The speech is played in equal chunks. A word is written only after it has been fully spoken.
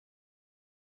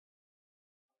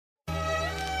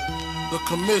The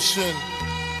Commission,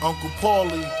 Uncle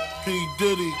Paulie, P.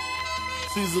 Diddy,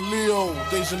 Caesar Leo,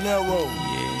 De Janeiro,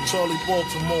 Charlie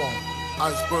Baltimore,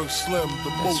 Iceberg Slim, the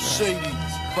most shady,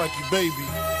 Frankie Baby.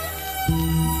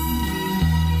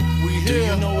 We here.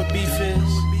 Do you know what beef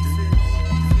is?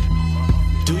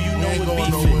 Do you know what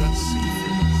beef nowhere. is?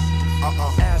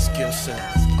 Ask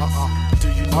yourself. Do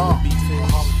you know what beef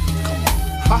is?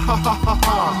 Ha ha ha ha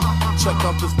ha. Check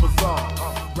out this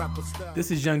bizarre rapper style. This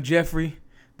is Young Jeffrey.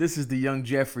 This is the Young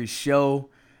Jeffrey Show.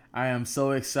 I am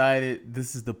so excited.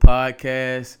 This is the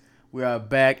podcast. We are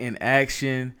back in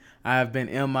action. I have been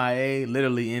MIA,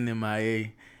 literally in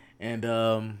MIA.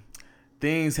 And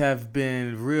things have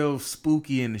been real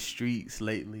spooky in the streets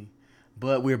lately.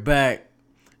 But we're back,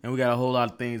 and we got a whole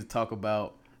lot of things to talk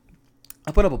about.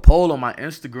 I put up a poll on my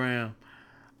Instagram,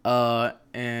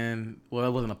 and, well,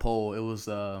 it wasn't a poll. It was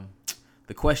the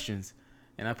questions.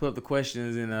 And I put up the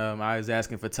questions, and I was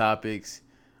asking for topics.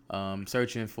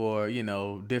 Searching for,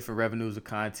 different revenues of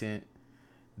content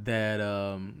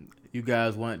that you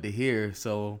guys wanted to hear.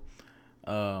 So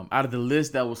out of the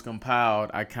list that was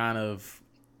compiled, I kind of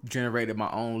generated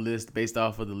my own list based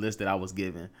off of the list that I was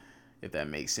given, if that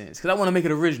makes sense. Because I want to make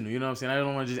it original, you know what I'm saying? I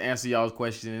don't want to just answer y'all's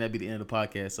questions and that'd be the end of the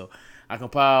podcast. So I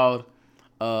compiled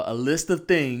a list of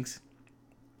things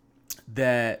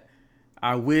that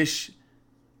I wish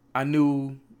I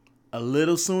knew a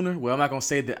little sooner. Well, I'm not going to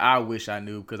say that I wish I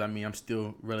knew because, I'm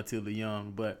still relatively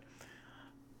young. But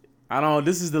I don't know.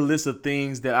 This is the list of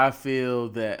things that I feel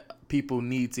that people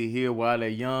need to hear while they're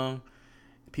young.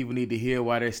 People need to hear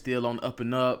while they're still on up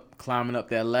and up, climbing up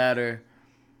that ladder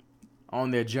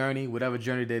on their journey, whatever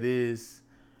journey that is.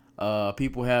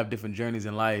 People have different journeys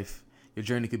in life. Your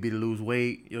journey could be to lose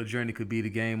weight. Your journey could be to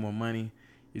gain more money.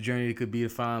 Your journey could be to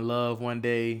find love one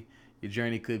day. Your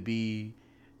journey could be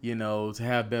to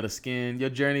have better skin. Your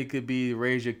journey could be to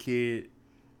raise your kid,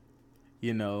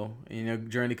 and your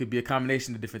journey could be a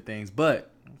combination of different things.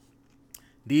 But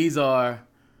these are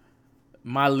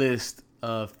my list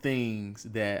of things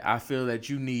that I feel that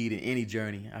you need in any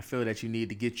journey. I feel that you need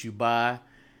to get you by.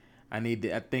 I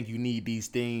think you need these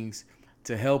things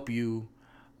to help you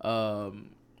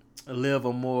live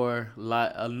a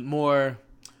more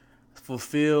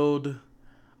fulfilled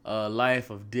life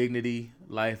of dignity,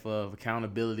 life of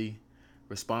accountability,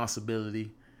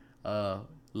 responsibility,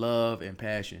 love, and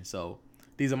passion. So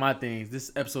these are my things.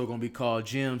 This episode is going to be called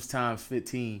Gems Times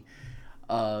 15.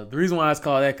 The reason why it's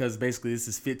called that because basically this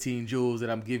is 15 jewels that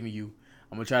I'm giving you.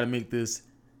 I'm going to try to make this,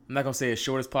 I'm not going to say as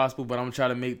short as possible, but I'm going to try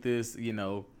to make this,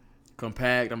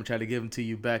 compact. I'm going to try to give them to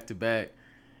you back to back.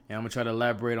 And I'm going to try to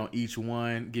elaborate on each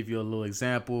one, give you a little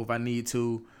example if I need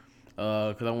to,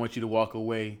 because I want you to walk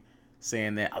away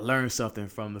saying that I learned something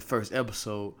from the first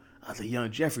episode of the Young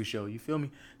Jeffrey Show. You feel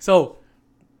me? So,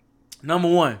 number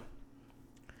one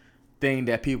thing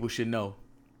that people should know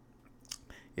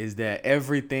is that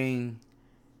everything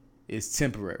is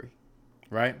temporary,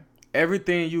 right?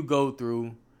 Everything you go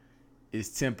through is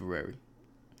temporary.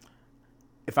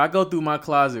 If I go through my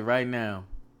closet right now,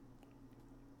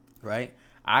 right,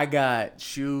 I got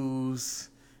shoes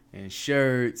and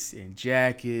shirts and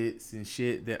jackets and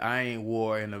shit that I ain't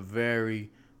wore in a very,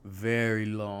 very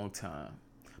long time.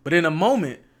 But in a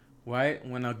moment, right,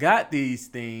 when I got these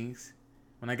things,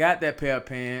 when I got that pair of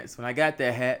pants, when I got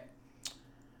that hat,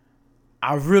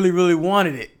 I really, really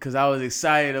wanted it because I was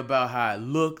excited about how it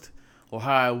looked or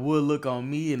how it would look on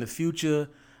me in the future.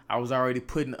 I was already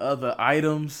putting other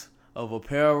items of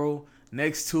apparel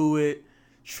next to it,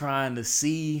 trying to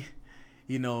see,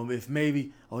 if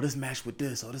maybe, this match with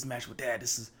this, this match with that.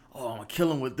 This is, I'm going to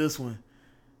kill him with this one.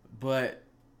 But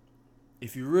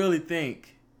if you really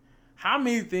think, how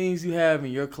many things you have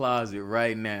in your closet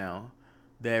right now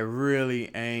that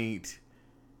really ain't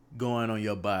going on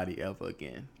your body ever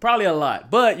again? Probably a lot.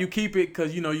 But you keep it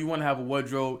because, you want to have a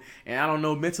wardrobe. And I don't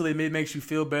know, mentally it makes you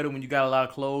feel better when you got a lot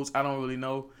of clothes. I don't really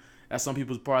know. That's some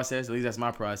people's process. At least that's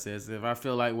my process. If I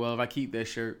feel like, if I keep that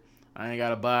shirt, I ain't got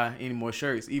to buy any more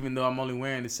shirts, even though I'm only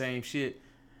wearing the same shit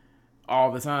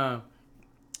all the time.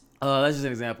 That's just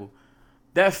an example.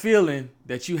 That feeling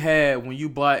that you had when you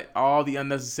bought all the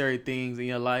unnecessary things in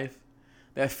your life,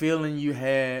 that feeling you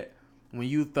had when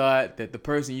you thought that the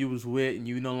person you was with and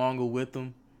you no longer with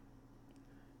them,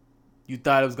 you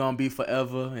thought it was going to be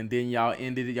forever, and then y'all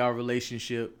ended y'all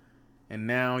relationship, and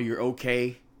now you're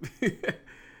okay.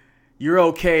 You're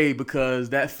okay because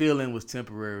that feeling was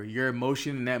temporary. Your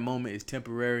emotion in that moment is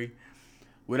temporary.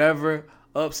 Whatever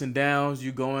ups and downs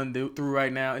you going through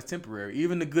right now is temporary.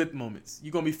 Even the good moments.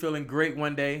 You're going to be feeling great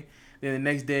one day. Then the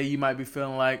next day you might be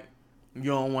feeling like you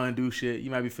don't want to do shit. You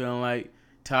might be feeling like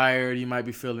tired. You might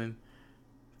be feeling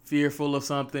fearful of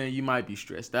something. You might be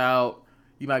stressed out.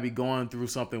 You might be going through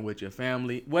something with your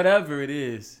family. Whatever it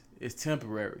is, it's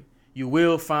temporary. You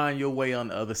will find your way on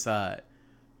the other side.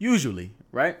 Usually,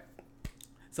 right?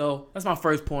 So that's my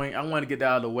first point. I want to get that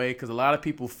out of the way because a lot of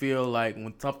people feel like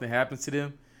when something happens to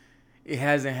them, it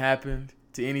hasn't happened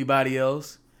to anybody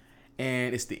else,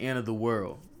 and it's the end of the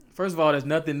world. First of all, there's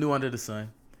nothing new under the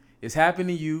sun. It's happened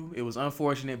to you. It was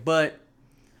unfortunate, but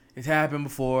it's happened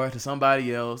before to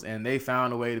somebody else, and they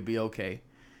found a way to be okay.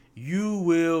 You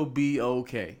will be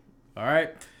okay. All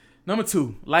right? Number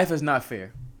 2, life is not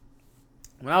fair.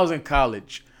 When I was in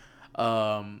college,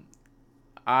 I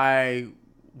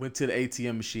went to the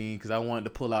ATM machine because I wanted to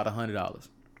pull out $100.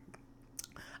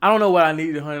 I don't know what I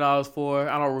needed $100 for.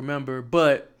 I don't remember.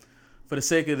 But for the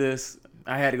sake of this,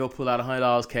 I had to go pull out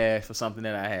 $100 cash for something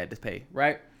that I had to pay,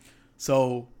 right?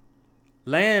 So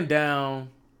laying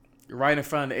down right in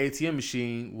front of the ATM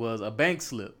machine was a bank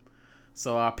slip.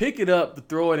 So I pick it up to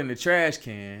throw it in the trash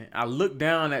can. I look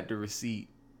down at the receipt,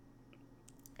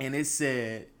 and it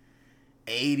said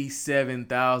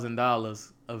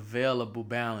 $87,000 available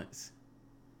balance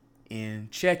in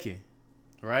checking,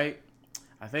 right?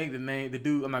 I think the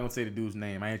dude, I'm not going to say the dude's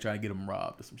name. I ain't trying to get him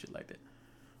robbed or some shit like that.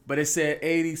 But it said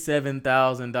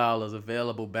 $87,000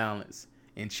 available balance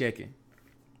in checking.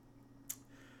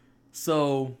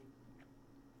 So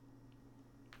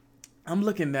I'm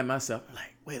looking at myself, I'm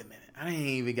like, wait a minute. I ain't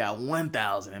even got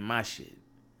 1,000 in my shit.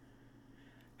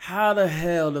 How the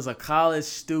hell does a college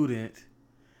student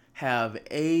have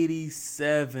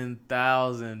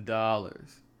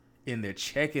 $87,000 in their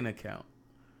checking account?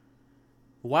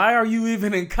 Why are you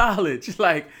even in college?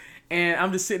 And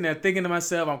I'm just sitting there thinking to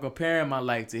myself, I'm comparing my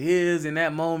life to his in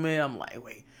that moment. I'm like,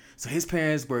 wait, so his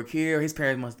parents work here. His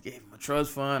parents must have gave him a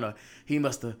trust fund, or his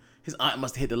aunt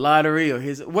must have hit the lottery, or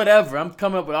his whatever. I'm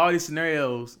coming up with all these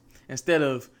scenarios instead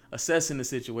of assessing the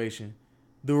situation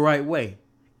the right way.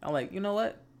 I'm like, you know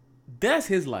what? That's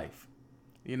his life.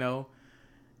 You know,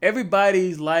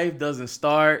 everybody's life doesn't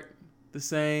start the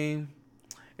same.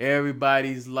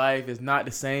 Everybody's life is not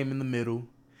the same in the middle.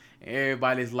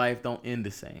 Everybody's life don't end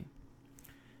the same.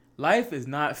 Life is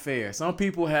not fair. Some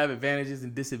people have advantages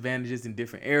and disadvantages in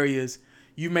different areas.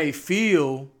 You may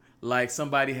feel like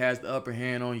somebody has the upper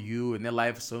hand on you and their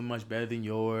life is so much better than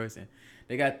yours, and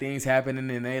they got things happening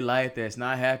in their life that's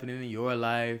not happening in your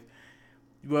life.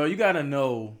 Well, you got to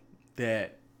know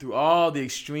that through all the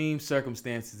extreme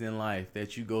circumstances in life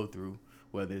that you go through,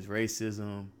 whether it's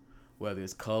racism, whether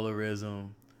it's colorism,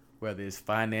 whether it's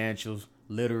financial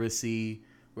literacy,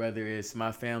 whether it's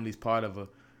my family's part of a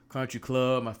country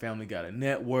club, my family got a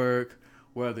network,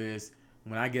 whether it's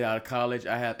when I get out of college,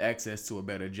 I have access to a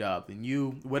better job than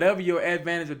you. Whatever your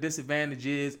advantage or disadvantage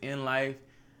is in life,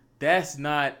 that's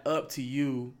not up to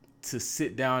you to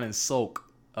sit down and sulk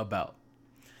about.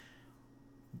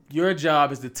 Your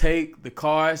job is to take the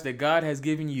cards that God has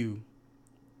given you,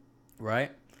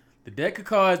 right? The deck of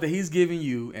cards that he's given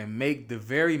you, and make the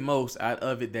very most out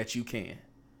of it that you can.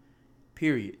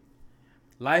 Period.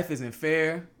 Life isn't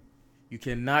fair. You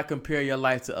cannot compare your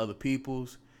life to other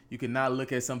people's. You cannot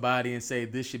look at somebody and say,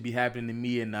 this should be happening to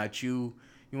me and not you.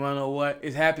 You want to know what?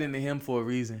 It's happening to him for a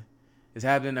reason. It's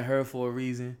happening to her for a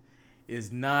reason.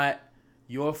 It's not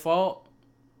your fault.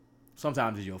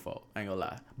 Sometimes it's your fault. I ain't gonna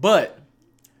lie. But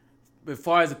as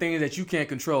far as the things that you can't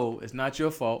control, it's not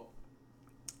your fault.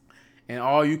 And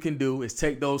all you can do is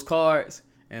take those cards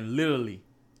and literally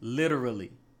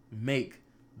make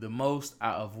the most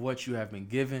out of what you have been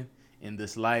given in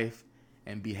this life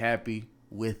and be happy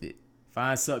with it.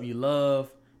 Find something you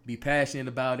love, be passionate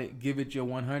about it, give it your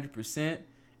 100%,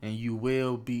 and you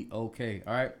will be okay.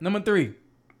 All right. Number 3,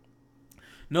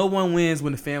 no one wins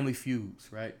when the family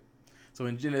feuds, right? So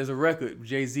there's a record,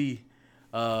 Jay-Z,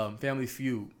 Family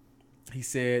Feud. He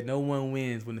said, no one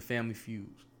wins when the family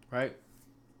feuds, right?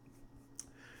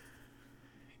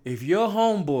 If your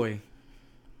homeboy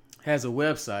has a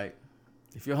website,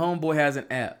 if your homeboy has an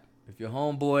app, if your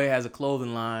homeboy has a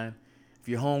clothing line, if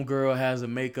your homegirl has a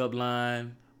makeup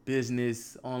line,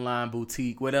 business, online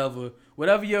boutique, whatever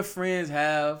your friends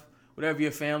have, whatever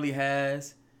your family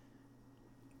has,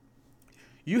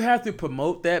 you have to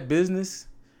promote that business,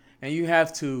 and you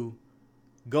have to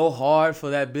go hard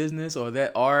for that business or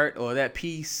that art or that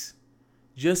piece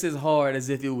just as hard as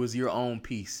if it was your own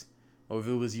piece, or if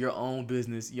it was your own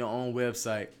business, your own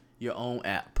website, your own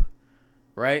app,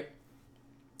 right?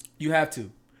 You have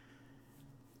to.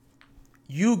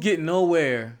 You get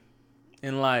nowhere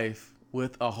in life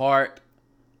with a heart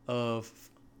of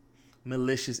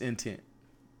malicious intent.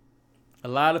 A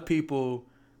lot of people,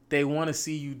 they want to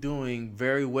see you doing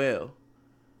very well,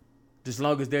 as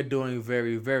long as they're doing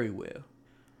very, very well.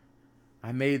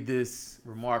 I made this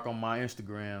remark on my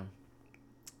Instagram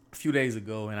a few days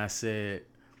ago, and I said,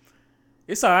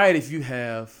 it's all right if you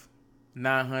have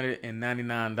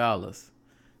 $999,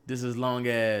 just as long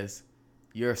as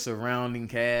your surrounding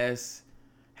cast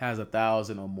has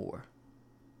 1,000 or more.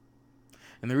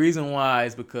 And the reason why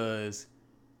is because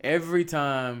every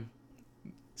time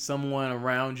someone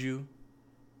around you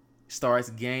starts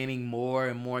gaining more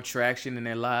and more traction in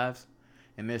their lives,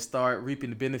 and they start reaping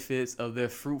the benefits of their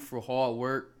fruitful hard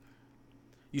work,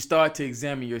 you start to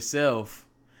examine yourself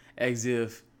as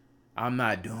if I'm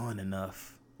not doing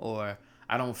enough, or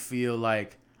I don't feel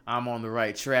like I'm on the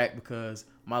right track because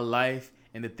my life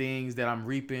and the things that I'm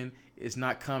reaping is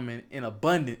not coming in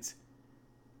abundance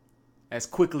as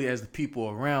quickly as the people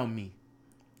around me.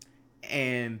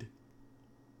 And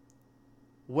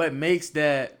what makes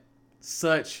that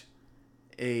such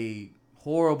a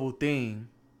horrible thing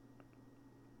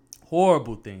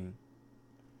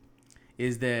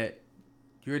is that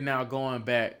you're now going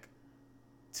back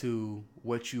to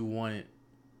what you wanted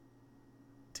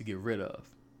to get rid of.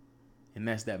 And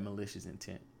that's that malicious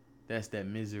intent. That's that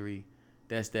misery.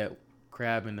 That's that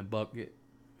crab in the bucket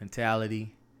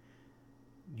mentality.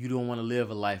 You don't want to live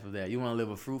a life of that. You want to live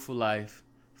a fruitful life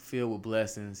filled with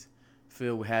blessings,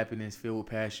 filled with happiness, filled with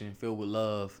passion, filled with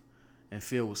love, and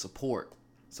filled with support.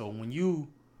 So when you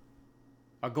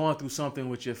are going through something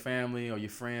with your family or your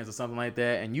friends or something like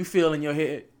that, and you feel in your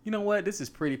head, you know what, this is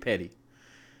pretty petty.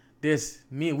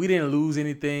 We didn't lose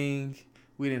anything.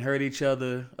 We didn't hurt each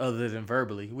other other than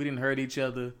verbally. We didn't hurt each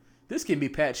other. This can be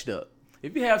patched up.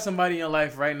 If you have somebody in your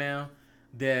life right now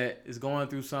that is going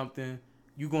through something,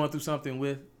 you going through something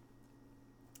with,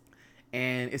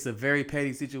 and it's a very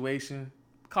petty situation,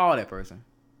 call that person.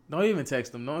 Don't even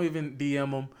text them. Don't even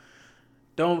DM them.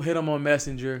 Don't hit them on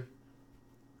Messenger.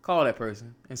 Call that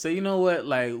person and say, you know what,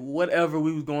 like whatever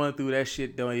we was going through, that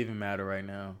shit don't even matter right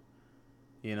now.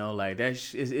 You know, like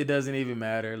it doesn't even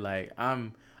matter. Like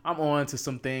I'm on to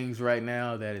some things right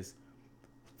now that is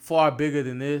far bigger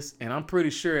than this, and I'm pretty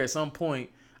sure at some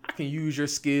point I can use your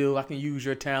skill, I can use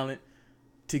your talent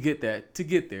to get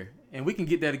there, and we can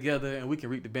get that together, and we can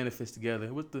reap the benefits together.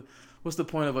 What's the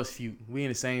point of us feuding? We in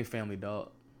the same family,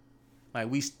 dog. Like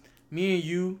me and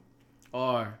you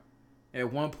are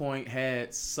at one point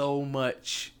had so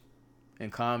much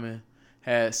in common,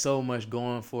 had so much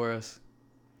going for us,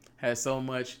 had so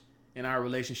much in our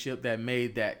relationship that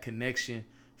made that connection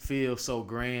feel so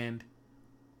grand.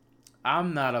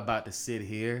 I'm not about to sit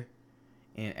here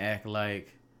and act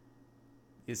like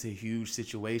it's a huge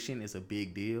situation, it's a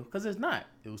big deal, because it's not.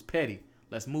 It was petty.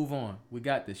 Let's move on. We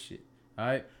got this shit. All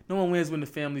right? No one wins when the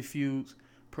family feuds.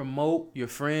 Promote your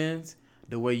friends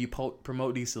the way you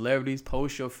promote these celebrities.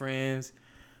 Post your friends.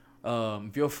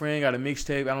 If your friend got a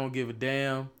mixtape, I don't give a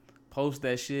damn. Post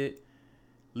that shit.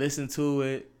 Listen to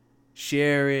it.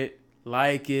 Share it.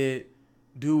 Like it.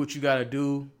 Do what you got to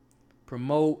do.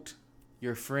 Promote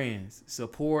your friends.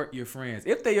 Support your friends.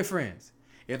 If they're your friends.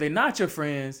 If they're not your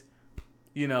friends,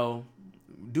 you know,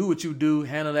 do what you do.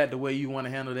 Handle that the way you want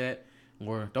to handle that.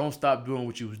 Or don't stop doing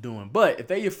what you was doing. But if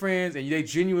they're your friends and they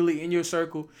genuinely in your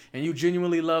circle and you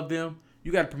genuinely love them,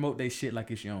 you got to promote their shit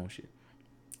like it's your own shit.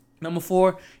 Number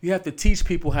 4, you have to teach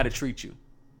people how to treat you.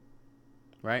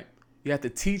 Right? You have to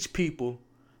teach people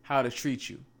how to treat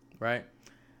you. Right?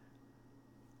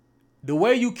 The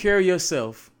way you carry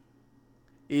yourself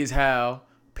is how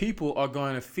people are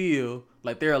going to feel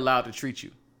like they're allowed to treat you.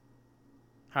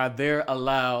 How they're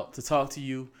allowed to talk to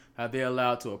you. How they're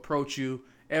allowed to approach you.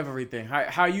 Everything.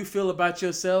 How you feel about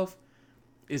yourself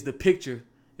is the picture,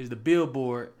 is the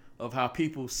billboard of how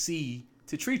people see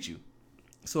to treat you.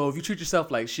 So if you treat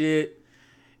yourself like shit,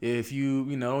 if you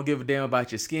don't give a damn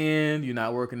about your skin, you're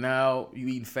not working out, you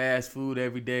eating fast food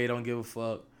every day, don't give a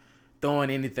fuck, throwing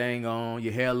anything on,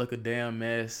 your hair look a damn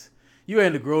mess, you're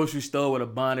in the grocery store with a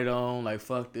bonnet on, like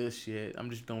fuck this shit, I'm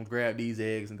just gonna grab these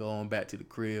eggs and go on back to the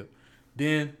crib.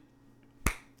 Then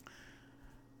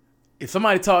if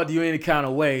somebody talk to you any kind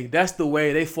of way, that's the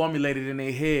way they formulated in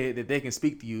their head that they can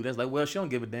speak to you. That's like, well, she don't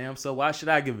give a damn, so why should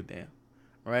I give a damn?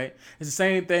 Right? It's the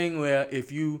same thing where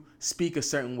if you speak a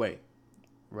certain way,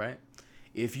 right?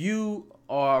 If you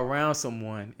are around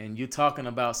someone and you're talking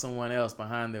about someone else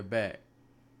behind their back,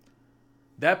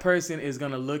 that person is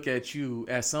going to look at you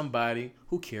as somebody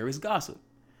who carries gossip.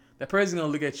 That person is going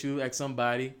to look at you as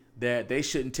somebody that they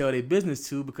shouldn't tell their business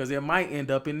to because they might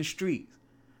end up in the streets,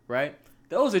 right?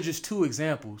 Those are just 2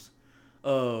 examples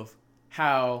of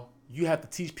how you have to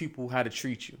teach people how to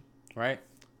treat you, right?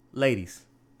 Ladies,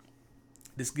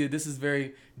 this is a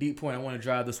very deep point. I want to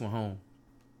drive this one home.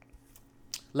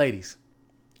 Ladies,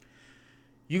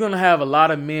 you're going to have a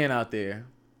lot of men out there,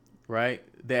 right,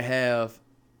 that have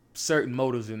certain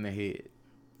motives in their head.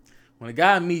 When a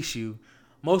guy meets you,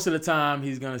 most of the time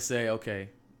he's going to say, okay,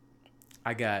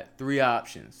 I got 3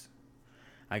 options.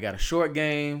 I got a short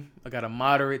game, I got a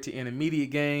moderate to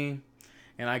intermediate game,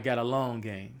 and I got a long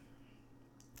game.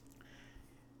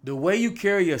 The way you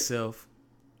carry yourself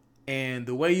and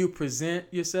the way you present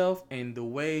yourself and the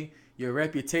way your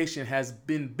reputation has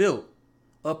been built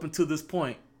up until this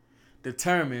point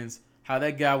determines how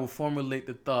that guy will formulate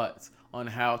the thoughts on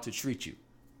how to treat you,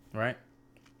 right?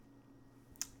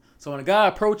 So when a guy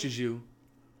approaches you,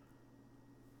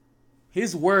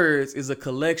 his words is a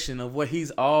collection of what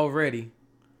he's already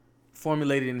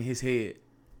formulated in his head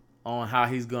on how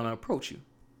he's gonna approach you.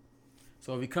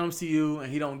 So if he comes to you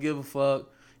and he don't give a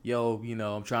fuck,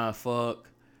 I'm trying to fuck,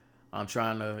 I'm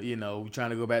trying to, we're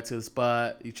trying to go back to the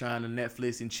spot, you trying to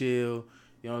Netflix and chill,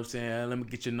 you know what I'm saying? Let me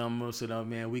get your number so that,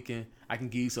 man, I can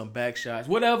give you some back shots.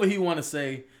 Whatever he want to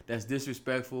say that's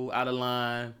disrespectful, out of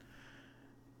line,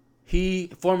 he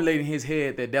formulated in his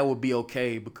head that would be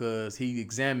okay because he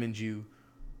examined you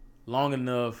long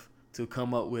enough to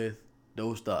come up with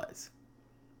those thoughts.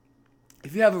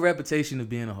 If you have a reputation of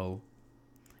being a hoe,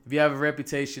 if you have a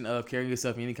reputation of carrying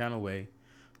yourself in any kind of way,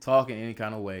 talking any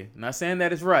kind of way, I'm not saying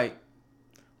that it's right,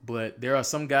 but there are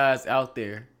some guys out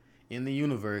there in the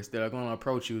universe that are going to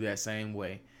approach you that same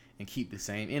way and keep the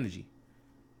same energy.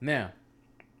 Now,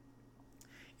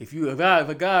 if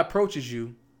a guy approaches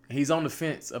you and he's on the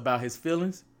fence about his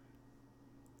feelings,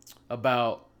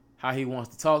 about how he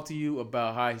wants to talk to you,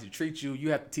 about how he should treat you,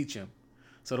 you have to teach him.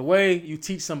 So the way you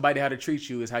teach somebody how to treat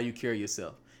you is how you carry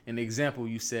yourself. And the example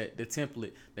you set, the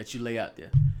template that you lay out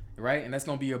there, right? And that's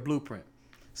going to be your blueprint.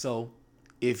 So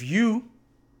if you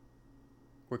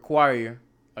require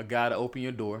a guy to open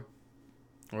your door,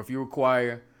 or if you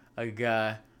require a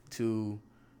guy to,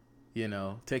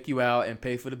 take you out and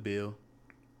pay for the bill,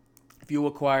 if you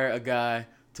require a guy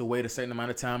to wait a certain amount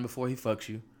of time before he fucks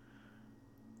you,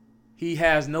 he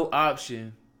has no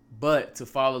option but to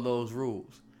follow those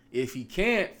rules. If he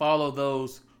can't follow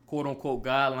those quote unquote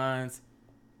guidelines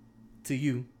to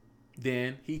you,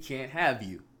 then he can't have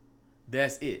you.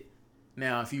 That's it.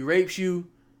 Now, if he rapes you,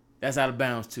 that's out of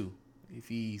bounds too. If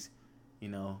he's,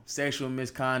 sexual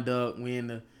misconduct, we're in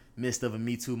the midst of a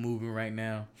Me Too movement right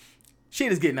now.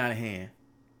 Shit is getting out of hand.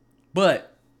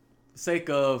 But for the sake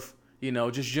of,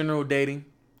 just general dating,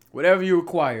 whatever you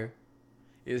require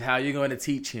is how you're going to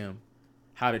teach him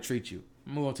how to treat you.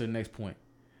 Move on to the next point.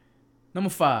 Number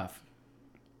 5,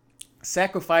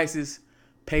 sacrifices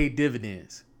pay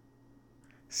dividends.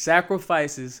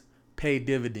 Sacrifices pay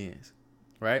dividends,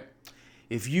 right?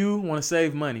 If you want to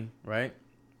save money, right?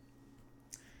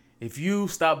 If you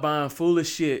stop buying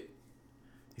foolish shit,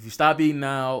 if you stop eating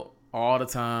out all the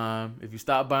time, if you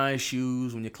stop buying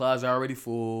shoes when your closet's already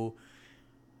full,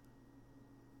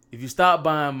 if you stop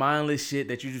buying mindless shit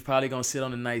that you're just probably going to sit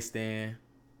on the nightstand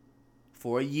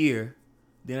for a year,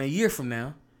 then a year from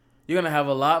now, you're going to have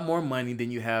a lot more money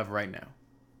than you have right now.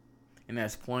 And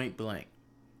that's point blank.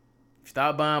 If you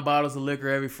stop buying bottles of liquor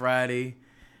every Friday,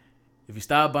 if you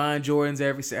stop buying Jordans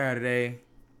every Saturday,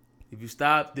 if you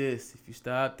stop this, if you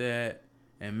stop that,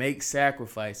 and make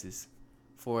sacrifices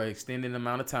for an extended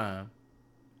amount of time,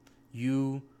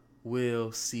 you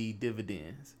will see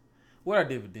dividends. What are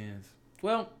dividends?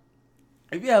 Well,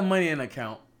 if you have money in an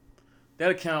account,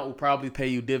 that account will probably pay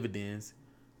you dividends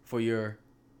for your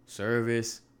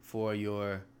service, for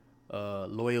your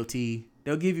loyalty.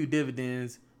 They'll give you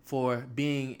dividends for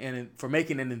making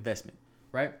an investment,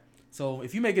 right? So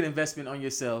if you make an investment on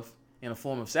yourself in a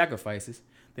form of sacrifices,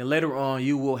 then later on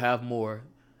you will have more,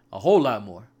 a whole lot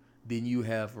more than you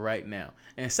have right now.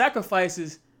 And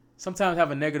sacrifices sometimes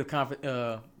have a negative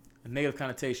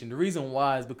connotation. The reason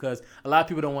why is because a lot of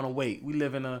people don't want to wait. We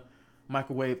live in a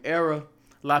microwave era.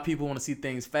 A lot of people want to see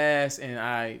things fast,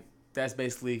 and that's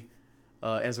basically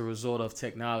as a result of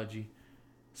technology,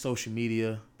 social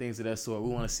media, things of that sort. We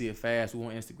want to see it fast. We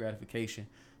want instant gratification.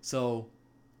 So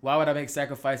why would I make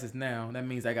sacrifices now? That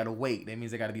means I got to wait. That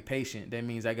means I got to be patient. That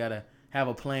means I got to have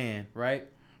a plan, right?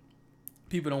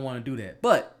 People don't want to do that.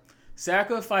 But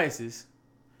sacrifices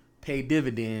pay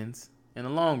dividends in the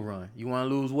long run. You want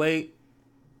to lose weight?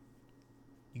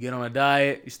 You get on a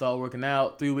diet. You start working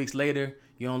out. 3 weeks later,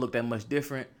 you don't look that much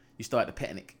different. You start to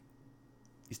panic.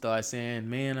 You start saying,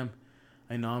 "Man,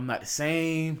 I'm not the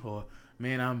same," or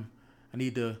 "Man, I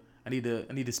need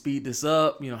to speed this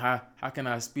up. How can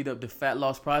I speed up the fat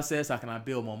loss process? How can I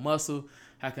build more muscle?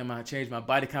 How can I change my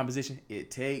body composition?"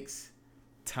 It takes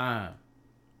time.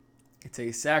 It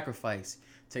takes sacrifice.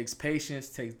 It takes patience.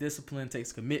 It takes discipline. It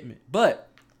takes commitment. But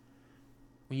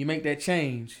when you make that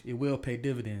change, it will pay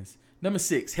dividends. Number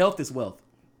 6, health is wealth.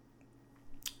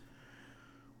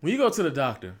 When you go to the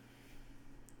doctor,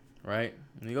 right?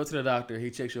 When you go to the doctor, he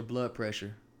checks your blood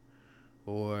pressure,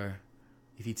 or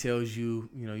if he tells you,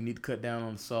 you need to cut down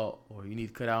on the salt or you need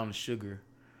to cut out on the sugar,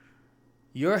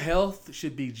 your health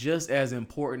should be just as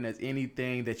important as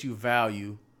anything that you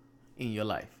value in your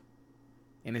life.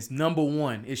 And it's number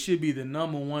one. It should be the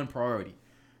number one priority.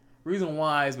 Reason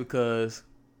why is because,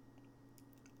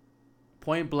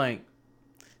 point blank,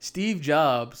 Steve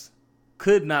Jobs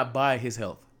could not buy his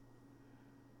health.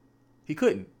 He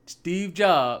couldn't. Steve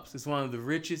Jobs is one of the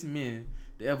richest men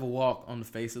to ever walk on the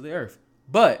face of the earth.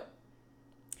 But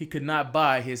he could not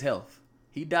buy his health.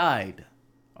 He died.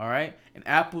 All right? And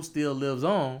Apple still lives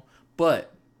on,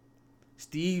 but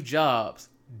Steve Jobs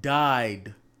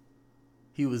died.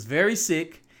 He was very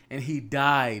sick and he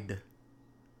died.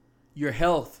 Your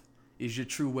health is your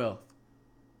true wealth.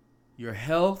 Your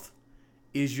health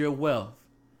is your wealth.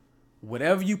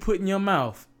 Whatever you put in your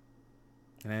mouth,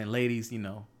 and then ladies,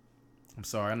 I'm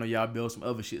sorry, I know y'all build some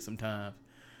other shit sometimes.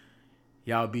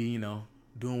 Y'all be,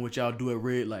 doing what y'all do at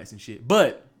red lights and shit.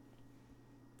 But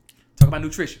talk about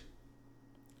nutrition.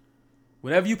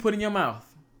 Whatever you put in your mouth,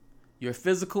 your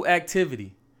physical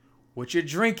activity, what you're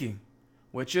drinking,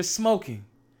 what you're smoking,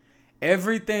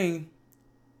 everything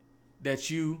that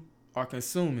you are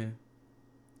consuming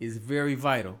is very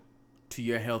vital to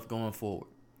your health going forward.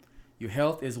 Your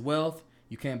health is wealth.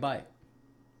 You can't buy it.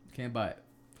 You can't buy it.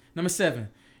 Number 7,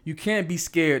 you can't be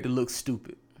scared to look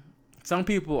stupid. Some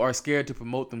people are scared to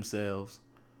promote themselves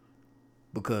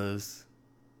because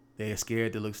they're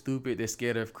scared to look stupid. They're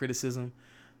scared of criticism.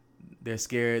 They're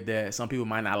scared that some people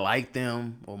might not like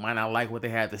them or might not like what they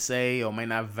have to say or may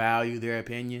not value their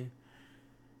opinion.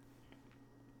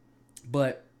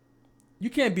 But you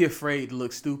can't be afraid to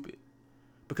look stupid,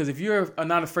 because if you're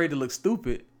not afraid to look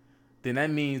stupid, then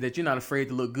that means that you're not afraid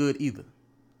to look good either.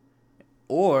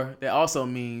 Or that also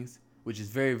means, which is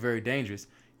very, very dangerous,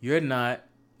 you're not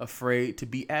afraid to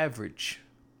be average.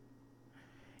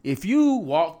 If you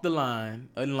walk the line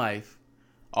in life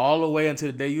all the way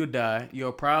until the day you die,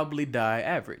 you'll probably die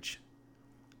average.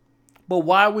 But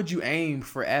why would you aim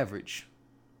for average?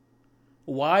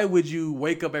 Why would you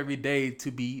wake up every day to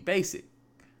be basic?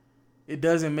 It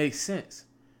doesn't make sense.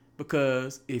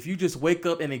 Because if you just wake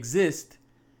up and exist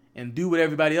and do what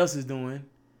everybody else is doing,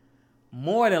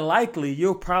 more than likely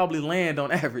you'll probably land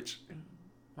on average,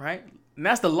 right? And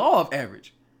that's the law of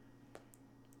average.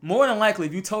 More than likely,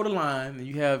 if you toe the line and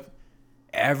you have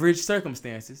average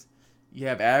circumstances, you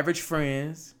have average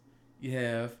friends, you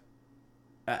have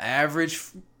an average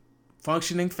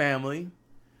functioning family,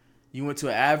 you went to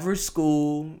an average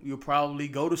school, you'll probably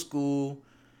go to school,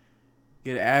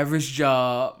 get an average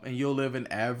job, and you'll live an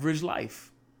average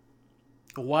life.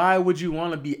 Why would you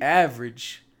want to be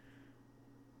average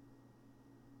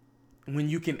when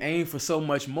you can aim for so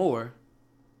much more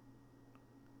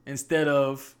instead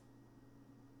of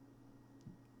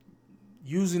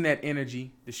using that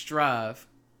energy to strive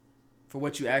for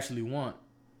what you actually want?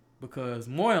 Because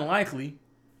more than likely,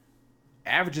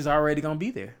 average is already going to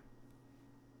be there.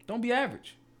 Don't be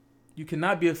average. You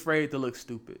cannot be afraid to look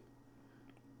stupid.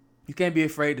 You can't be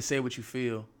afraid to say what you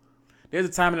feel. There's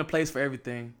a time and a place for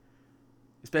everything,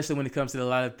 especially when it comes to a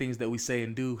lot of things that we say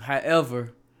and do.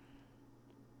 However,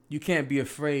 you can't be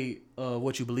afraid of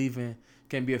what you believe in. You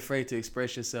can't be afraid to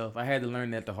express yourself. I had to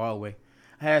learn that the hard way.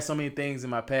 I had so many things in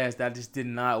my past that I just did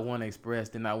not want to express,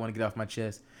 did not want to get off my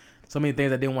chest. So many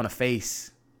things I didn't want to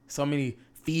face. So many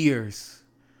fears.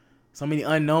 So many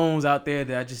unknowns out there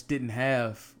that I just didn't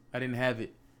have. I didn't have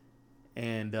it.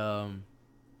 And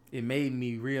it made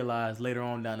me realize later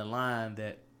on down the line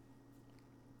that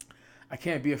I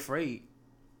can't be afraid.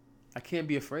 I can't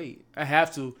be afraid. I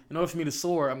have to. In order for me to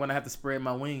soar, I'm going to have to spread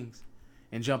my wings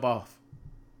and jump off.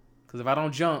 Because if I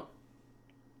don't jump,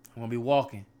 I'm going to be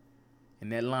walking in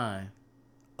that line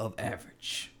of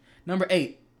average. Number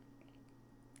 8.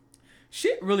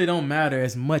 Shit really don't matter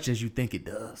as much as you think it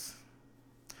does.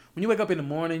 When you wake up in the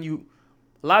morning,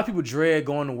 a lot of people dread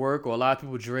going to work, or a lot of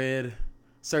people dread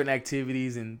certain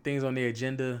activities and things on their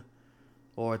agenda,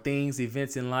 or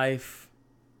events in life.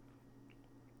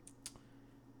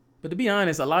 But to be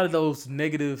honest, a lot of those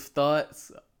negative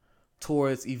thoughts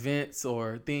towards events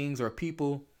or things or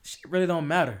people, shit really don't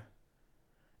matter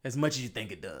as much as you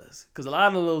think it does. Because a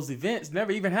lot of those events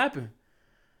never even happen.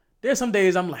 There's some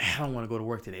days I'm like, I don't want to go to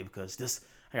work today because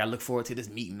I got to look forward to this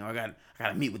meeting, or I got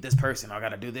to meet with this person, or I got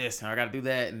to do this, and I got to do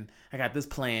that, and I got this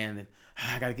plan, and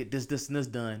I got to get this, and this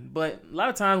done. But a lot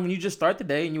of times when you just start the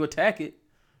day and you attack it,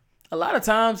 a lot of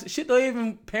times shit don't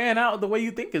even pan out the way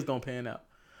you think it's going to pan out.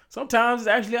 Sometimes it's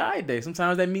actually an alright day.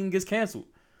 Sometimes that meeting gets canceled.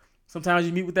 Sometimes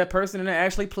you meet with that person and they're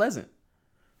actually pleasant.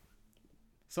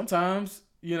 Sometimes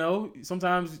You know,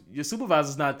 sometimes your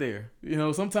supervisor's not there. You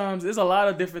know, sometimes there's a lot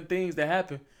of different things that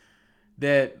happen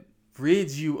that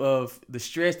rids you of the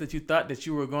stress that you thought that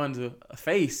you were going to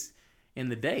face in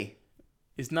the day.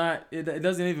 It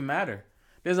doesn't even matter.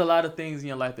 There's a lot of things in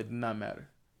your life that do not matter,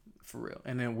 for real.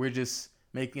 And then we're just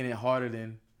making it harder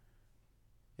than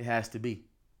it has to be.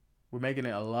 We're making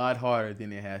it a lot harder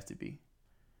than it has to be.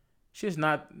 It's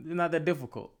not that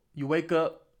difficult. You wake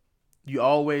up, you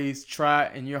always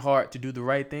try in your heart to do the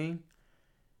right thing,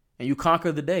 and you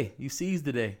conquer the day. You seize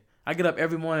the day. I get up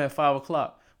every morning at 5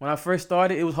 o'clock. When I first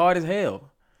started, it was hard as hell.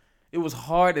 It was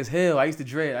hard as hell. I used to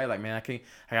dread. I was like, man, I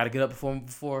got to get up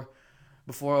before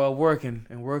work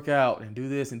and work out and do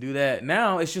this and do that.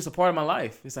 Now it's just a part of my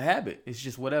life. It's a habit. It's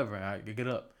just whatever. I get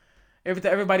up.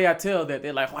 Everybody I tell that,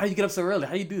 they're like, why do you get up so early?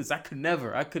 How do you do this? I could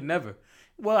never.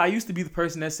 Well, I used to be the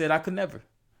person that said I could never.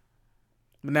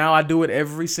 But now I do it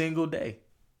every single day.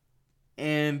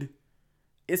 And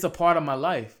it's a part of my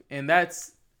life. And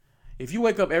that's, if you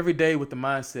wake up every day with the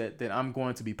mindset that I'm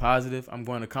going to be positive, I'm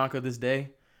going to conquer this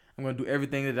day, I'm going to do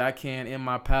everything that I can in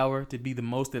my power to be the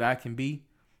most that I can be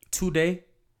today,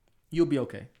 you'll be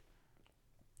okay.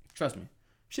 Trust me.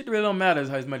 Shit really don't matter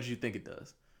as much as you think it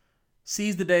does.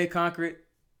 Seize the day, conquer it,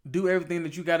 do everything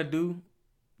that you got to do.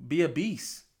 Be a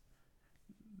beast.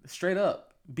 Straight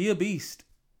up. Be a beast.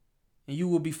 And you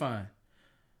will be fine.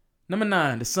 Number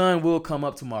 9, the sun will come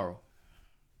up tomorrow.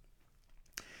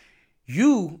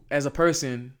 You, as a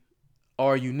person,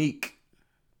 are unique,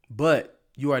 but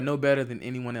you are no better than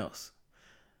anyone else.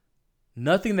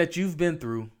 Nothing that you've been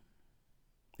through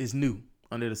is new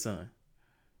under the sun,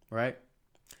 right?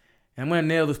 And I'm going to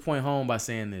nail this point home by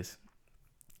saying this.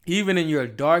 Even in your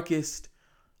darkest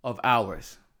of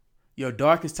hours, your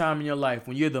darkest time in your life,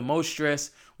 when you're the most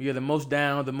stressed, when you're the most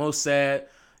down, the most sad,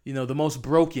 the most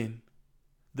broken,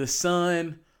 the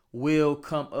sun will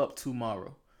come up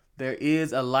tomorrow. There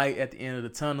is a light at the end of the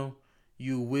tunnel.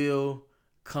 You will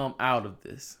come out of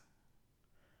this.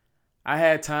 I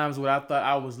had times where I thought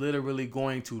I was literally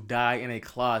going to die in a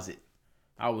closet.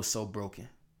 I was so broken.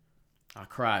 I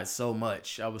cried so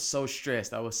much. I was so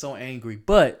stressed. I was so angry.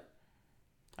 But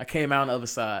I came out on the other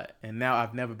side, and now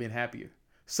I've never been happier.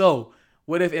 So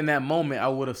what if in that moment I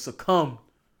would have succumbed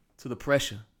to the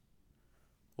pressure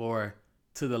or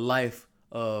to the life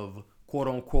of quote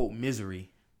unquote misery?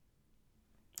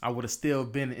 I would have still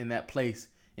been in that place,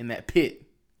 in that pit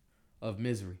of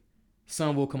misery.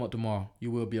 Sun will come up tomorrow. You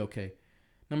will be okay.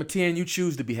 Number 10, you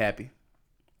choose to be happy.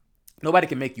 Nobody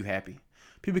can make you happy.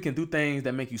 People can do things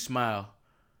that make you smile,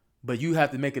 but you have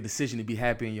to make a decision to be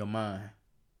happy in your mind.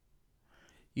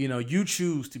 You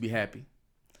choose to be happy.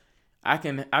 I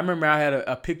remember I had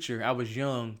a picture. I was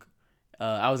young.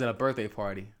 I was at a birthday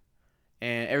party,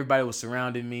 and everybody was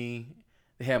surrounding me.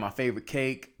 They had my favorite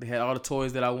cake. They had all the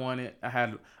toys that I wanted. I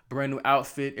had a brand new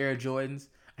outfit, Air Jordans.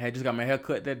 I had just got my hair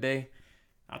cut that day.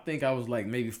 I think I was like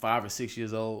maybe 5 or 6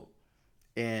 years old.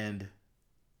 And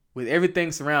with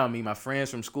everything surrounding me, my friends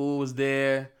from school was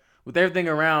there. With everything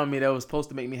around me that was supposed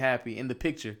to make me happy, in the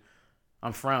picture,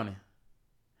 I'm frowning.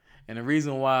 And the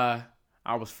reason why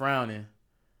I was frowning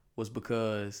was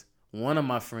because one of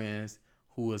my friends,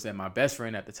 who was my best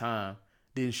friend at the time,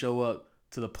 didn't show up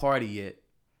to the party yet.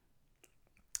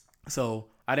 So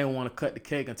I didn't want to cut the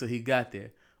cake until he got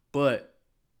there.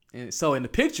 So in the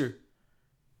picture,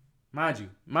 mind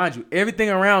you, everything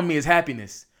around me is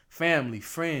happiness, family,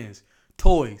 friends,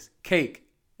 toys, cake,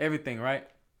 everything, right?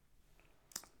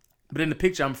 But in the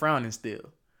picture, I'm frowning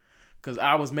still because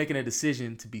I was making a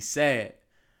decision to be sad.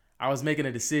 I was making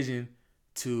a decision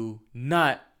to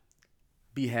not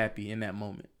be happy in that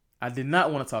moment. I did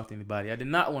not want to talk to anybody. I did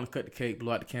not want to cut the cake,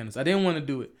 blow out the candles. I didn't want to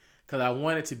do it because I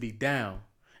wanted to be down.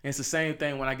 And it's the same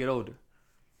thing when I get older.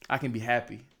 I can be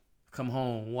happy. Come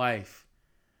home, wife,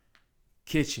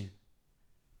 kitchen,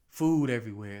 food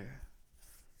everywhere,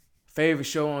 favorite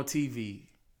show on TV,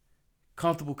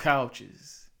 comfortable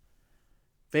couches,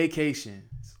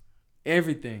 vacations,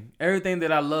 everything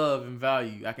that I love and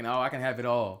value. I can have it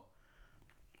all.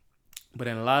 But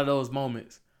in a lot of those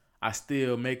moments, I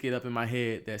still make it up in my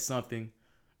head that something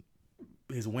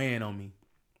is weighing on me.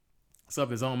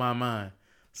 Something's on my mind.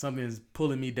 Something's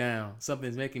pulling me down.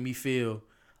 Something's making me feel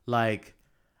like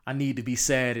I need to be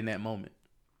sad in that moment.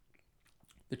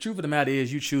 The truth of the matter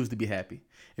is you choose to be happy.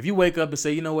 If you wake up and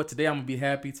say, you know what, today I'm going to be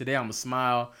happy. Today I'm going to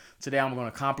smile. Today I'm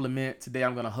going to compliment. Today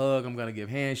I'm going to hug. I'm going to give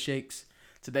handshakes.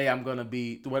 Today I'm going to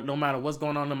be, no matter what's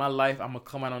going on in my life, I'm going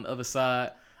to come out on the other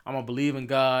side. I'm going to believe in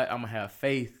God. I'm going to have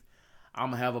faith. I'm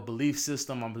going to have a belief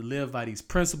system. I'm going to live by these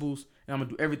principles. And I'm going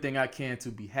to do everything I can to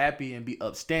be happy and be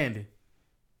upstanding.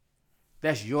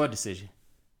 That's your decision.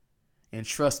 And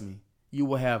trust me, you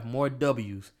will have more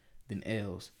W's than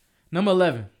L's. Number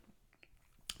 11,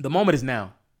 the moment is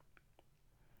now.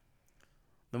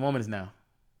 The moment is now.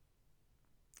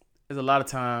 There's a lot of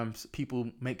times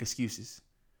people make excuses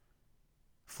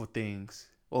for things.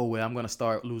 Oh, well, I'm going to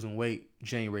start losing weight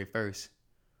January 1st.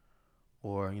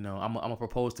 Or, you know, I'm going to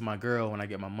propose to my girl when I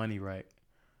get my money right.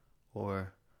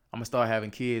 Or I'm going to start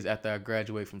having kids after I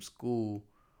graduate from school.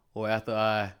 Or after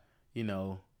I, you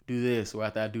know, do this. Or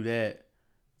after I do that.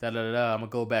 I'm going to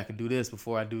go back and do this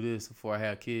before I do this, before I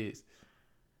have kids.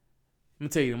 Let me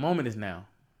tell you, the moment is now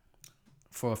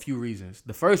for a few reasons.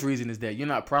 The first reason is that you're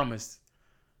not promised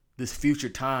this future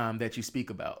time that you speak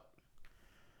about.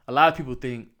 A lot of people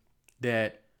think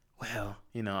that, well,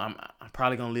 you know, I'm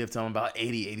probably going to live till I'm about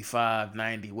 80, 85,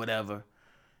 90, whatever.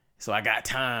 So I got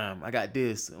time. I got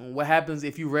this. What happens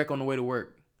if you wreck on the way to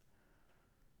work?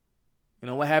 You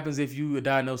know, what happens if you are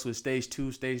diagnosed with stage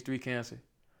 2, stage 3 cancer?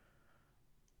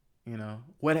 You know,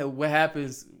 what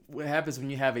happens when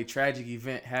you have a tragic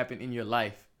event happen in your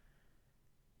life?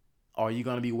 Are you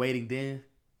going to be waiting then?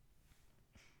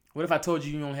 What if I told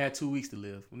you only had 2 weeks to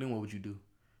live? Then what would you do?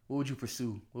 What would you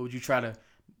pursue? What would you try to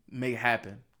make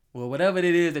happen? Well, whatever it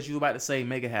is that you're about to say,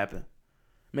 make it happen.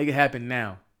 Make it happen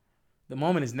now. The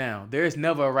moment is now. There is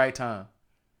never a right time.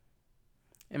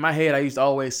 In my head, I used to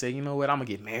always say, you know what? I'm going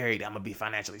to get married. I'm going to be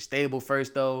financially stable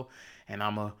first, though. And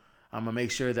I'm going to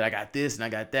make sure that I got this and I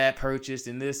got that purchased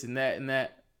and this and that and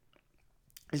that.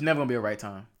 It's never going to be a right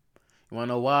time. You want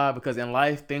to know why? Because in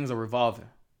life, things are revolving.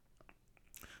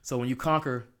 So when you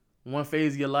conquer one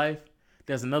phase of your life,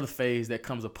 there's another phase that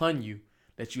comes upon you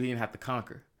that you didn't have to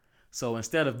conquer. So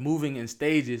instead of moving in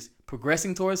stages,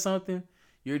 progressing towards something,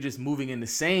 you're just moving in the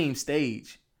same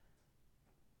stage.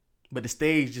 But the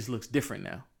stage just looks different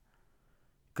now.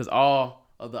 Because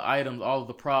all of the items, all of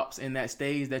the props in that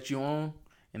stage that you own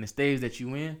and the stage that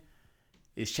you in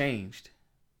is changed.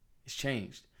 It's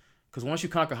changed. Because once you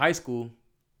conquer high school,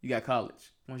 you got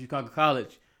college. Once you conquer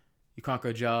college, you conquer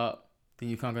a job. Then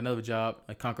you conquer another job,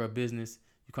 like conquer a business.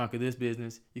 You conquer this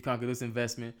business. You conquer this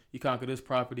investment. You conquer this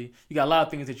property. You got a lot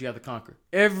of things that you have to conquer.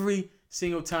 Every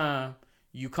single time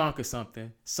you conquer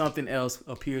something, something else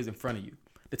appears in front of you.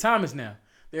 The time is now.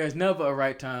 There is never a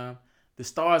right time. The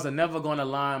stars are never going to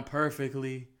align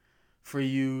perfectly for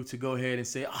you to go ahead and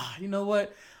say, you know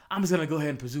what? I'm just going to go ahead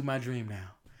and pursue my dream now.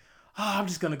 I'm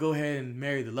just going to go ahead and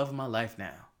marry the love of my life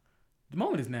now. The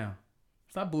moment is now.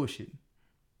 Stop bullshitting.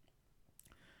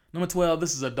 Number 12,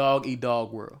 this is a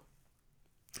dog-eat-dog world.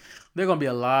 There are going to be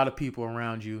a lot of people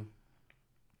around you.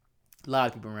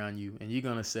 And you're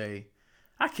going to say,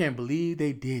 I can't believe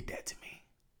they did that to me.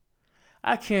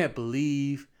 I can't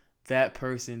believe that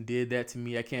person did that to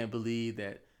me. I can't believe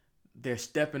that they're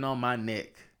stepping on my neck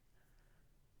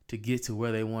to get to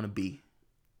where they want to be.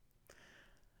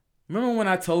 Remember when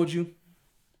I told you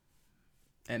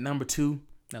at number 2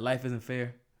 that life isn't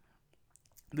fair?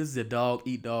 This is a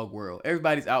dog-eat-dog world.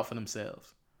 Everybody's out for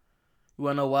themselves. You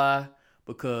want to know why?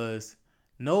 Because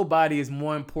nobody is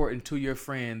more important to your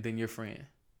friend than your friend.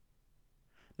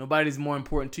 Nobody's more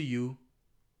important to you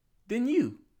than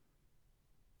you.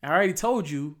 I already told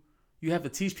you, you have to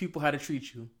teach people how to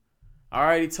treat you. I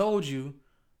already told you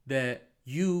that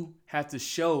you have to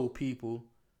show people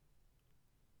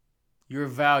your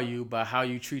value by how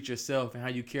you treat yourself and how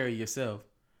you carry yourself.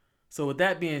 So with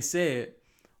that being said,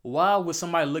 why would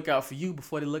somebody look out for you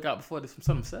before they look out for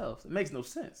themselves? It makes no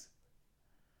sense.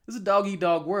 It's a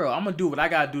dog-eat-dog world. I'm going to do what I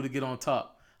got to do to get on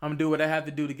top. I'm going to do what I have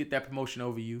to do to get that promotion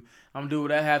over you. I'm going to do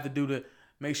what I have to do to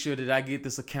make sure that I get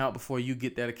this account before you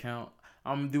get that account.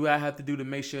 I'm going to do what I have to do to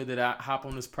make sure that I hop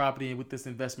on this property and with this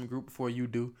investment group before you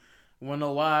do. You want to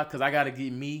know why? Because I got to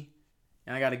get me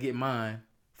and I got to get mine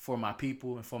for my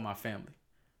people and for my family.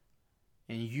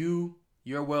 And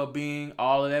your well-being,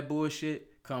 all of that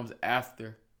bullshit comes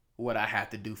after what I have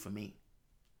to do for me.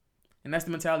 And that's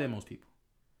the mentality of most people.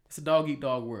 It's a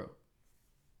dog-eat-dog world.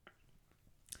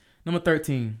 Number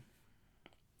 13.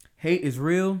 Hate is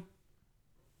real.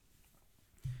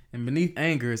 And beneath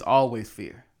anger is always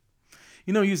fear.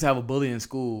 You know, you used to have a bully in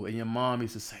school and your mom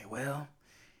used to say, well,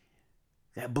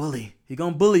 that bully, he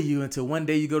gonna bully you until one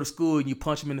day you go to school and you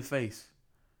punch him in the face.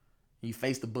 And you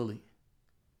face the bully.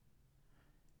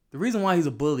 The reason why he's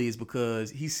a bully is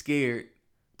because he's scared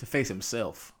to face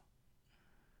himself.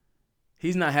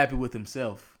 He's not happy with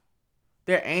himself.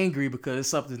 They're angry because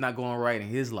something's not going right in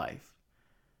his life.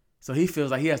 So he feels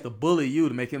like he has to bully you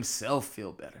to make himself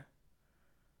feel better.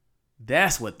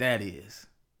 That's what that is.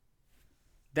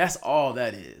 That's all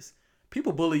that is.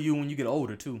 People bully you when you get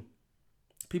older too.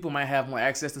 People might have more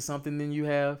access to something than you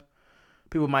have.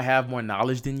 People might have more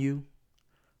knowledge than you.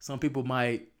 Some people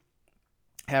might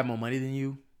have more money than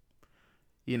you.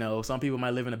 You know, some people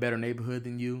might live in a better neighborhood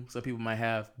than you. Some people might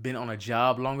have been on a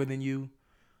job longer than you.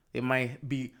 It might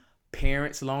be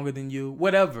parents longer than you.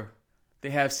 Whatever. They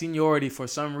have seniority for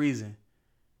some reason.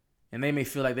 And they may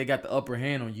feel like they got the upper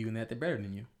hand on you and that they're better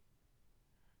than you.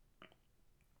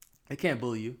 They can't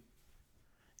bully you.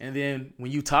 And then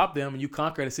when you top them and you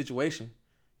conquer the situation,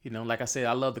 you know, like I said,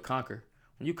 I love to conquer.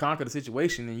 When you conquer the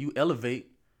situation and you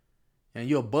elevate and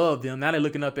you're above them, now they're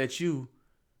looking up at you,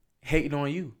 hating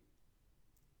on you.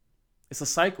 It's a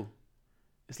cycle.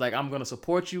 It's like, I'm going to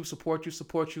support you, support you,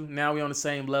 support you. Now we're on the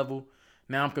same level.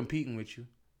 Now I'm competing with you.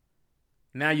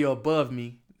 Now you're above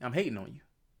me. I'm hating on you.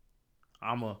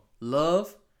 I'm a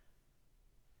love,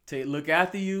 look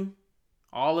after you,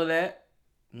 all of that.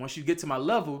 Once you get to my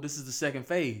level, this is the second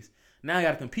phase. Now I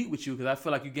got to compete with you because I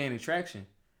feel like you're gaining traction.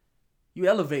 You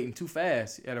elevating too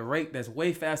fast at a rate that's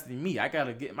way faster than me. I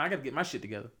gotta get my shit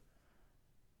together.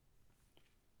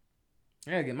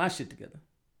 I gotta get my shit together.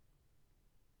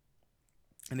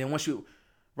 And then once you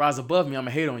rise above me, I'm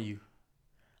gonna hate on you.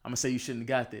 I'm gonna say you shouldn't have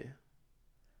got there.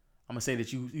 I'm gonna say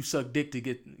that you suck dick to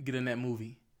get in that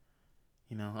movie.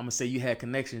 You know, I'm gonna say you had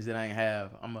connections that I ain't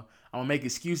have. I'm gonna make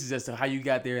excuses as to how you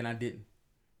got there and I didn't.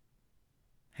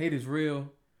 Hate is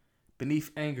real.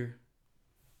 Beneath anger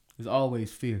is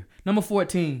always fear. Number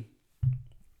 14.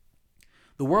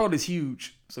 The world is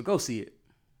huge, so go see it.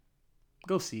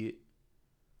 Go see it.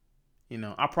 You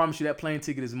know, I promise you that plane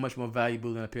ticket is much more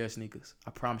valuable than a pair of sneakers.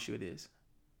 I promise you it is.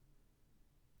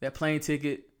 That plane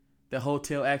ticket, that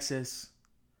hotel access,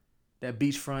 that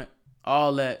beachfront,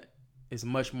 all that is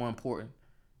much more important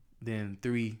than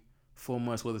 3-4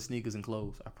 months worth of sneakers and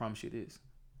clothes. I promise you it is.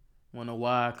 Want to know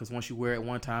why? Because once you wear it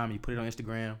one time, you put it on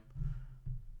Instagram,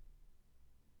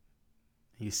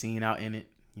 you're seen out in it,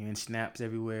 you're in snaps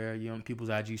everywhere, you're on people's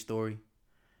IG story.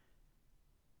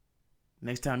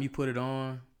 Next time you put it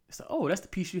on, it's like, oh, that's the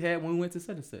piece you had when we went to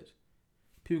such and such.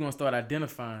 People going to start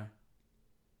identifying.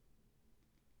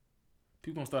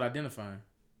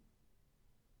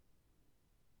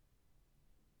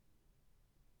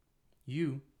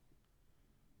 You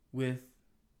with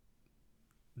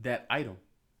that item,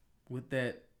 with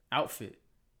that outfit.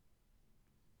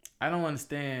 I don't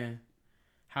understand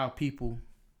how people,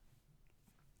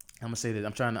 I'm gonna say this.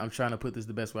 I'm trying to put this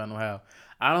the best way I know how.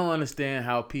 I don't understand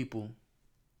how people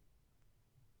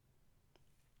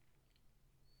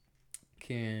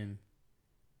can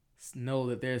know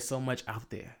that there's so much out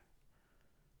there.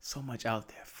 So much out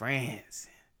there. France.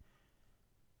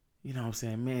 You know what I'm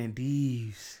saying?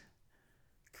 Maldives.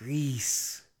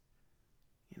 Greece.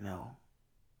 You know.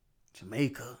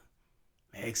 Jamaica.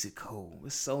 Mexico.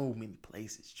 There's so many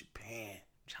places. Japan.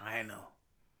 China.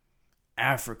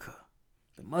 Africa.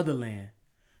 The motherland.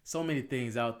 So many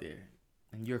things out there.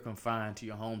 And you're confined to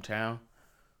your hometown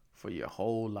for your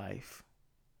whole life.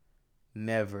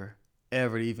 Never,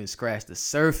 ever even scratch the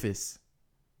surface.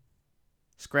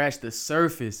 Scratch the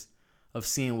surface of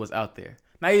seeing what's out there.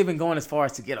 Not even going as far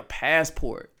as to get a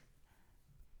passport.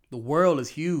 The world is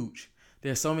huge.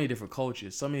 There's so many different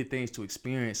cultures, so many things to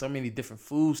experience, so many different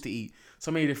foods to eat,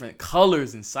 so many different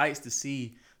colors and sights to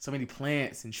see, so many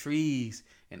plants and trees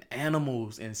and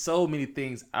animals and so many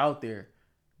things out there.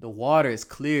 The water is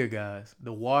clear, guys.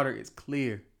 The water is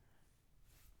clear.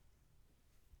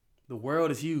 The world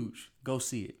is huge. Go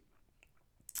see it.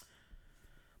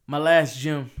 My last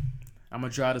gem, I'm going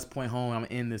to drive this point home. I'm going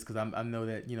to end this because I know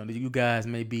that, you know, you guys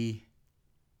may be,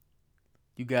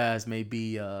 a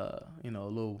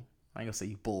little, I ain't going to say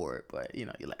you bored, but, you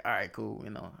know, you're like, all right, cool.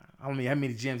 You know, how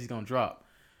many gems he's going to drop?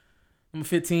 Number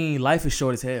 15, life is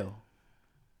short as hell.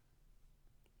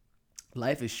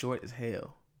 Life is short as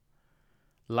hell.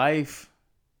 Life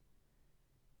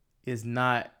is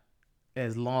not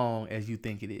as long as you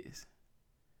think it is,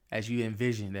 as you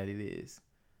envision that it is.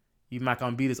 You're not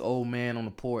going to be this old man on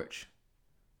the porch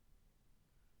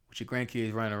with your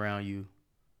grandkids running around you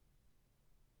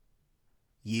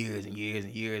years and years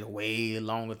and years, way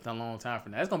longer, a long time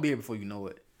from now. It's going to be here before you know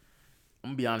it. I'm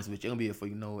going to be honest with you. It's going to be here before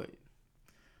you know it.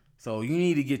 So you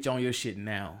need to get on your shit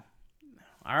now.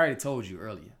 I already told you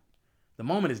earlier. The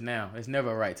moment is now. It's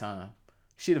never a right time.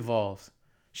 Shit evolves.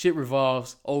 Shit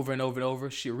revolves over and over and over.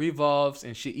 Shit revolves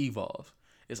and shit evolves.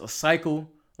 It's a cycle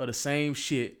of the same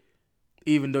shit.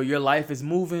 Even though your life is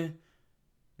moving,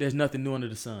 there's nothing new under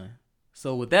the sun.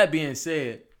 So with that being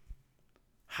said,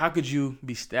 how could you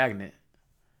be stagnant?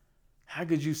 How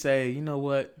could you say, you know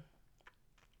what?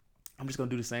 I'm just going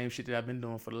to do the same shit that I've been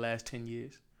doing for the last 10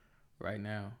 years right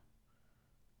now.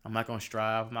 I'm not going to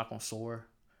strive. I'm not going to soar.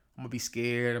 I'm going to be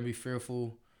scared. I'm going to be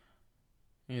fearful.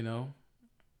 You know,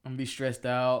 I'm going to be stressed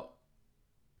out.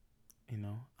 You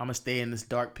know, I'm going to stay in this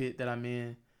dark pit that I'm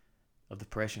in of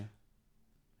depression.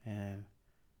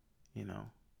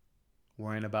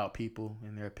 worrying about people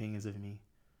and their opinions of me.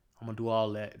 I'm going to do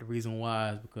all that. The reason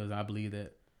why is because I believe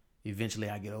that eventually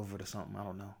I get over it or something. I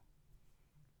don't know.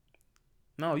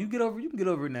 No, you can get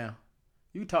over it now.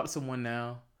 You can talk to someone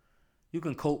now. You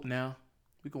can cope now.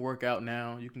 You can work out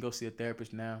now. You can go see a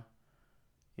therapist now.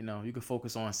 You can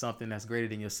focus on something that's greater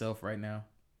than yourself right now.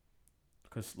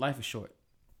 Because life is short.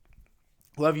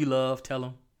 Whoever you love, tell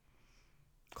them.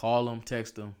 Call them,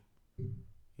 text them.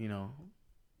 Even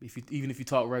if you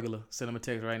talk regular, send them a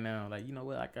text right now. Like, you know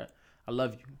what, I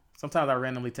love you. Sometimes I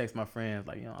randomly text my friends,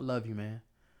 like, I love you, man.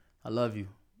 I love you.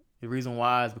 The reason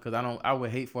why is because I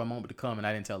would hate for a moment to come and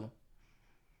I didn't tell them.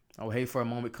 I would hate for a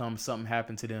moment to come, something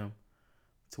happened to them,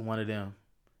 to one of them,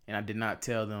 and I did not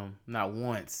tell them, not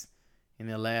once, in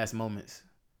their last moments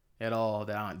at all,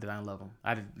 that I love them.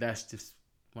 That's just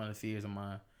one of the fears of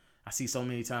mine. I see so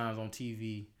many times on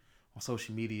TV, on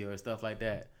social media or stuff like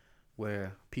that,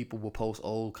 where people will post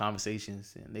old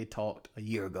conversations and they talked a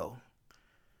year ago.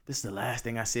 This is the last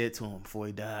thing I said to him before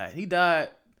he died. He died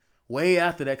way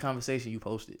after that conversation you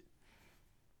posted.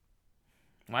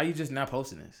 Why are you just not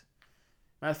posting this?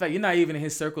 Matter of fact, you're not even in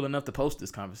his circle enough to post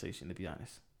this conversation, to be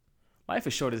honest. Life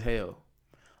is short as hell.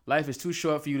 Life is too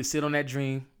short for you to sit on that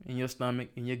dream in your stomach,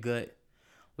 in your gut.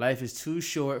 Life is too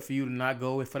short for you to not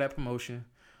go for that promotion.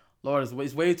 Lord,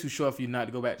 it's way too short for you not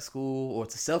to go back to school or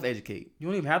to self-educate. You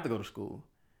don't even have to go to school.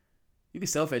 You can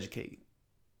self-educate.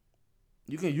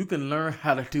 You can learn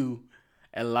how to do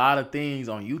a lot of things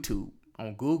on YouTube,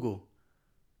 on Google,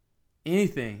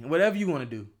 anything, whatever you want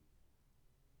to do.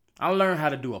 I learned how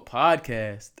to do a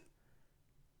podcast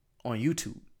on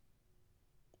YouTube.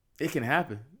 It can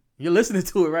happen. You're listening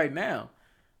to it right now.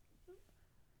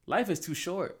 Life is too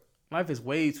short. Life is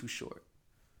way too short.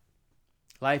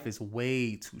 Life is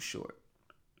way too short.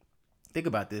 Think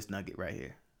about this nugget right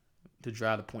here to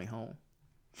drive the point home.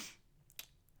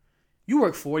 You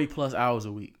work 40 plus hours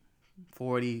a week.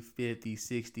 40, 50,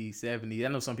 60, 70. I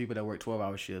know some people that work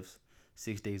 12-hour shifts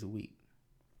 6 days a week.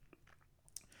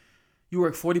 You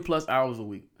work 40 plus hours a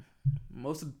week.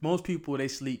 Most people, they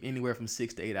sleep anywhere from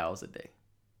 6 to 8 hours a day.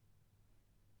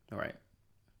 All right.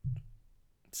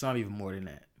 Some even more than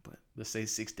that, but let's say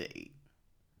 6 to 8.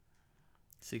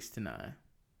 6 to 9.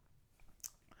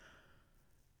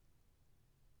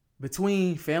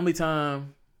 Between family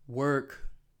time, work,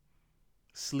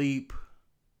 sleep,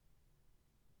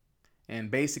 and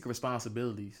basic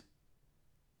responsibilities,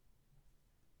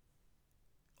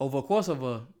 over the course of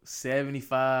a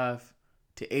 75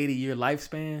 to 80 year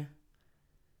lifespan,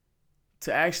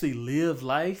 to actually live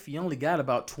life, you only got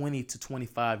about 20 to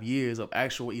 25 years of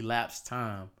actual elapsed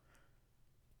time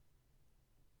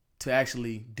to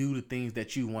actually do the things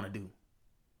that you want to do.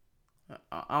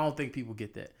 I don't think people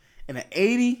get that. In an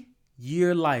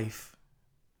 80-year life,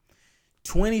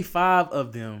 25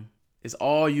 of them is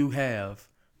all you have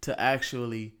to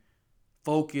actually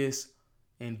focus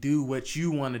and do what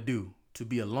you want to do, to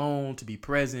be alone, to be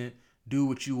present, do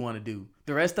what you want to do.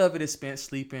 The rest of it is spent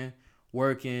sleeping,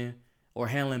 working, or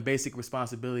handling basic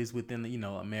responsibilities within,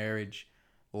 a marriage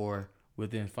or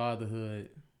within fatherhood,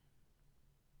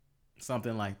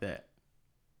 something like that.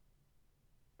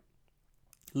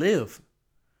 Live.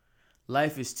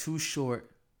 Life is too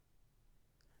short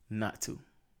not to.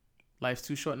 Life's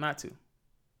too short not to.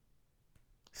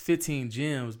 15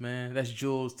 gems, man. That's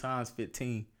Jules times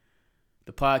 15.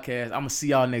 The podcast. I'm going to see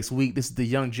y'all next week. This is the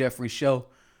Young Jeffrey Show.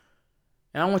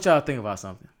 And I want y'all to think about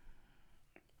something.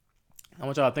 I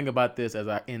want y'all to think about this as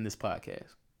I end this podcast.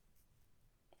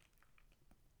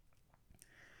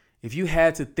 If you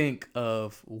had to think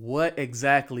of what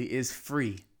exactly is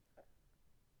free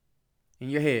in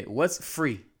your head, what's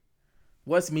free?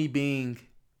 What's me being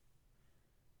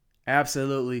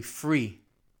absolutely free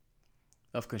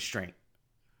of constraint?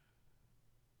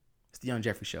 It's the Young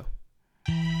Jeffrey Show.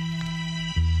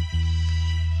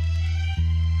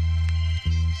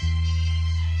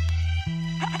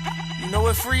 You know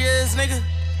what free is, nigga?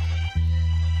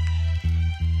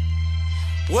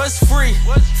 What's free?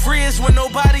 Free is when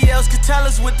nobody else can tell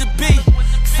us what to be.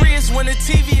 Free is when the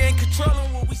TV ain't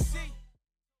controlling what